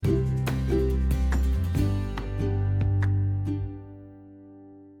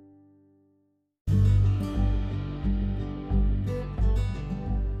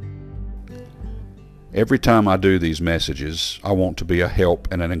Every time I do these messages, I want to be a help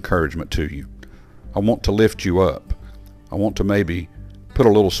and an encouragement to you. I want to lift you up. I want to maybe put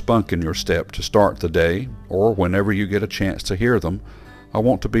a little spunk in your step to start the day, or whenever you get a chance to hear them, I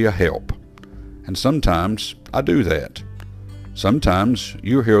want to be a help. And sometimes I do that. Sometimes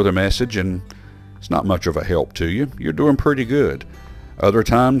you hear the message and it's not much of a help to you. You're doing pretty good. Other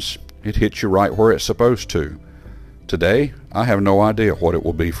times it hits you right where it's supposed to. Today, I have no idea what it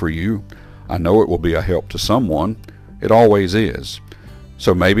will be for you. I know it will be a help to someone. It always is.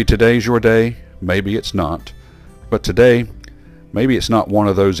 So maybe today's your day, maybe it's not. But today, maybe it's not one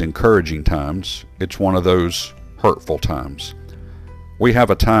of those encouraging times. It's one of those hurtful times. We have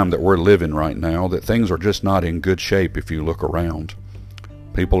a time that we're living right now that things are just not in good shape if you look around.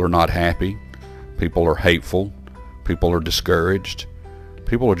 People are not happy. People are hateful. People are discouraged.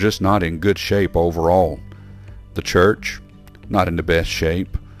 People are just not in good shape overall. The church, not in the best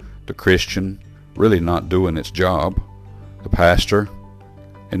shape. The Christian, really not doing its job. The pastor,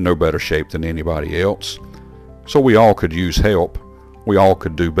 in no better shape than anybody else. So we all could use help. We all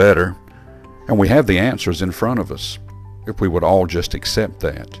could do better. And we have the answers in front of us, if we would all just accept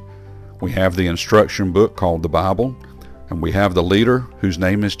that. We have the instruction book called the Bible, and we have the leader whose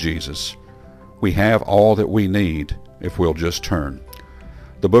name is Jesus. We have all that we need if we'll just turn.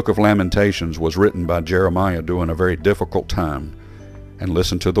 The book of Lamentations was written by Jeremiah during a very difficult time. And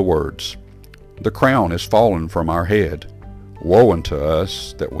listen to the words. The crown is fallen from our head. Woe unto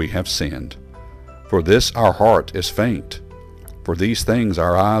us that we have sinned. For this our heart is faint. For these things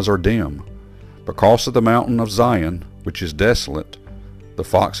our eyes are dim. Because of the mountain of Zion, which is desolate, the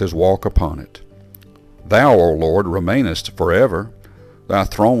foxes walk upon it. Thou, O Lord, remainest forever, thy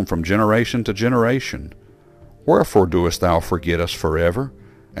throne from generation to generation. Wherefore doest thou forget us forever,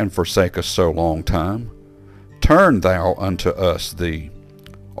 and forsake us so long time? Turn thou unto us thee,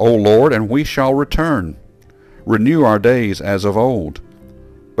 O Lord, and we shall return. Renew our days as of old.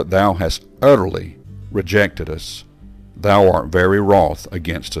 But thou hast utterly rejected us. Thou art very wroth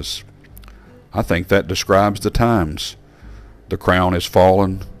against us. I think that describes the times. The crown is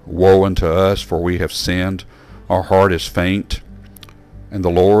fallen. Woe unto us, for we have sinned. Our heart is faint. And the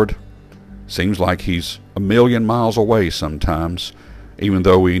Lord seems like he's a million miles away sometimes, even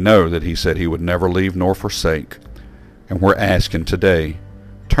though we know that he said he would never leave nor forsake. And we're asking today,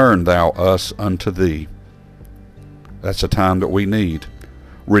 turn thou us unto thee. That's a time that we need.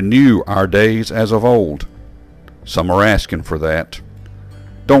 Renew our days as of old. Some are asking for that.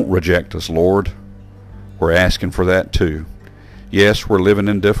 Don't reject us, Lord. We're asking for that too. Yes, we're living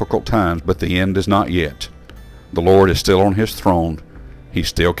in difficult times, but the end is not yet. The Lord is still on his throne. He's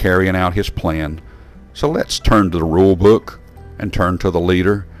still carrying out his plan. So let's turn to the rule book and turn to the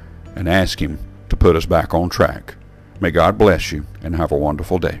leader and ask him to put us back on track. May God bless you and have a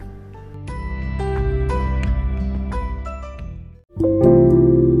wonderful day.